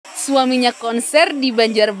Suaminya konser di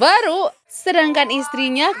Banjar baru, sedangkan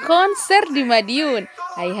istrinya konser di Madiun.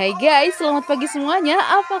 Hai guys, selamat pagi semuanya.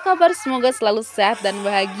 Apa kabar? Semoga selalu sehat dan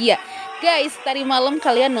bahagia. Guys, tadi malam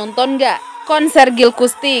kalian nonton gak konser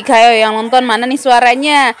Gilkustik? Ayo yang nonton mana nih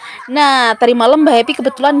suaranya? Nah, tadi malam Mbak Happy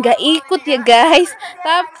kebetulan gak ikut ya guys.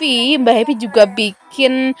 Tapi Mbak Happy juga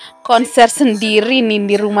bikin konser sendiri nih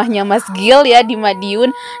di rumahnya Mas Gil ya di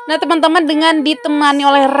Madiun. Nah teman-teman, dengan ditemani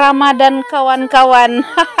oleh Rama dan kawan-kawan.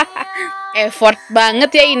 Effort banget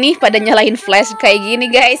ya ini pada nyalain flash kayak gini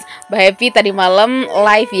guys. Mbak Happy tadi malam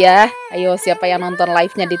live ya. Ayo siapa yang nonton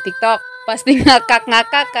live-nya di TikTok? Pasti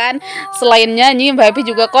ngakak-ngakak kan. Selain nyanyi, Mbak Happy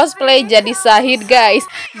juga cosplay jadi Sahid guys.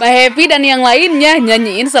 Mbak Happy dan yang lainnya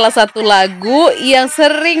nyanyiin salah satu lagu yang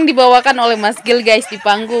sering dibawakan oleh Mas Gil guys di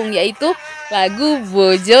panggung, yaitu lagu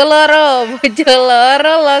Bojoloro.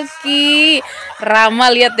 Bojoloro Loki. Rama,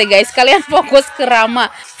 lihat deh guys, kalian fokus ke Rama.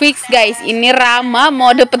 Fix guys, ini Rama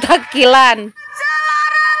mode petakilan.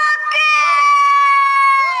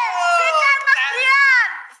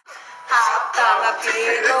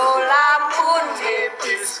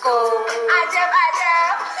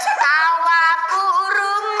 Ajab-ajab tawaku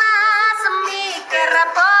rumah semikir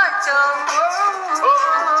pocong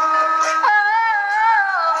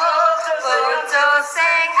bojo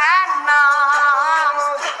sing anom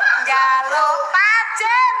jaluk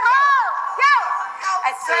pajero yo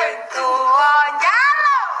sing tuwa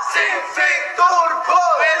jaluk sing turbo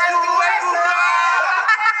wis duwe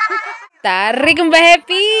Tarik Mbak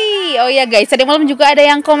Happy. Oh ya guys, tadi malam juga ada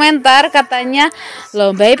yang komentar katanya,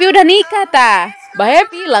 loh Mbak Happy udah nikah ta? Mbak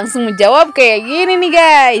Happy langsung menjawab kayak gini nih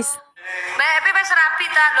guys. Mbak Happy wis rapi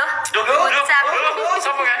ta lho. Ucap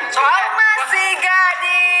masih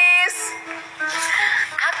gadis.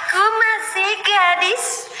 Aku masih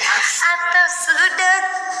gadis atau sudah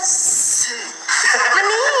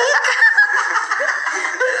menikah.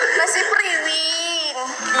 Masih priwin.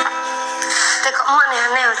 Tekok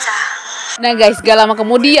aneh-aneh Cah. Nah guys, gak lama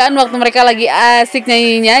kemudian waktu mereka lagi asik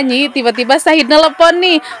nyanyi-nyanyi, tiba-tiba Sahid nelpon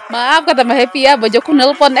nih. Maaf kata Mbak Happy ya, bojoku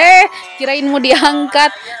nelpon. Kirain mau diangkat,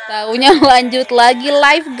 taunya lanjut lagi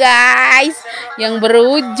live guys. Yang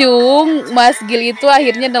berujung Mas Gil itu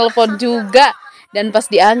akhirnya nelpon juga. Dan pas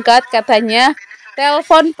diangkat katanya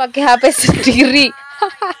telepon pakai HP sendiri.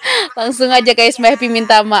 Langsung aja guys Mbak Happy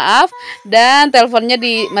minta maaf dan teleponnya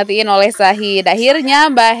dimatiin oleh Sahid. Akhirnya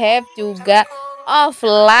Mbak Happy juga off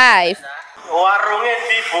live. Warungnya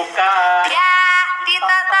dibuka Ya di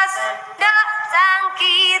atas dak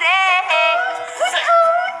cangkire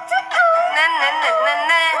nen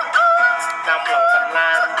namplong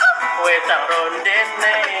tenan wedang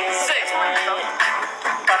rondene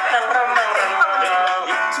patang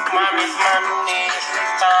remeng-remeng manis-manis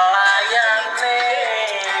pelayane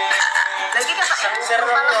lagi kan senger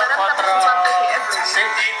potro sing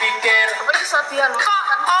dipikir kok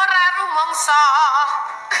ora rumangsa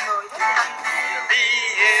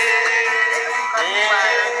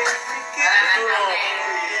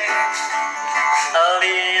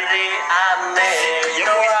liri aneh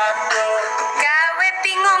yo aku gawe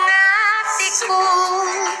bingung atiku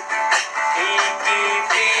iki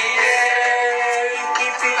piye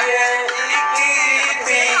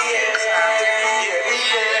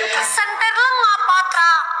senter lu ngapa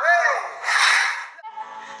ta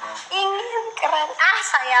ingin keren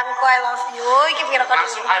sayangku I love you iki pira kok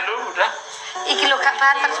langsung halo udah iki lho gak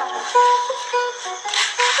banter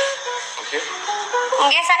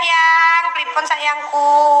nggih sayang pripun sayangku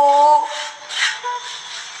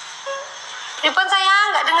pripun sayang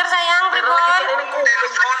nggak denger sayang pripun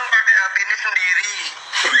telepon pakai HP ini sendiri.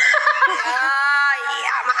 oh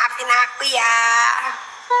iya maafin aku ya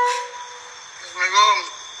Assalamualaikum.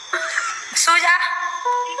 Su ya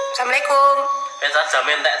assalamualaikum beta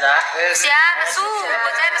jamin tak cah siap su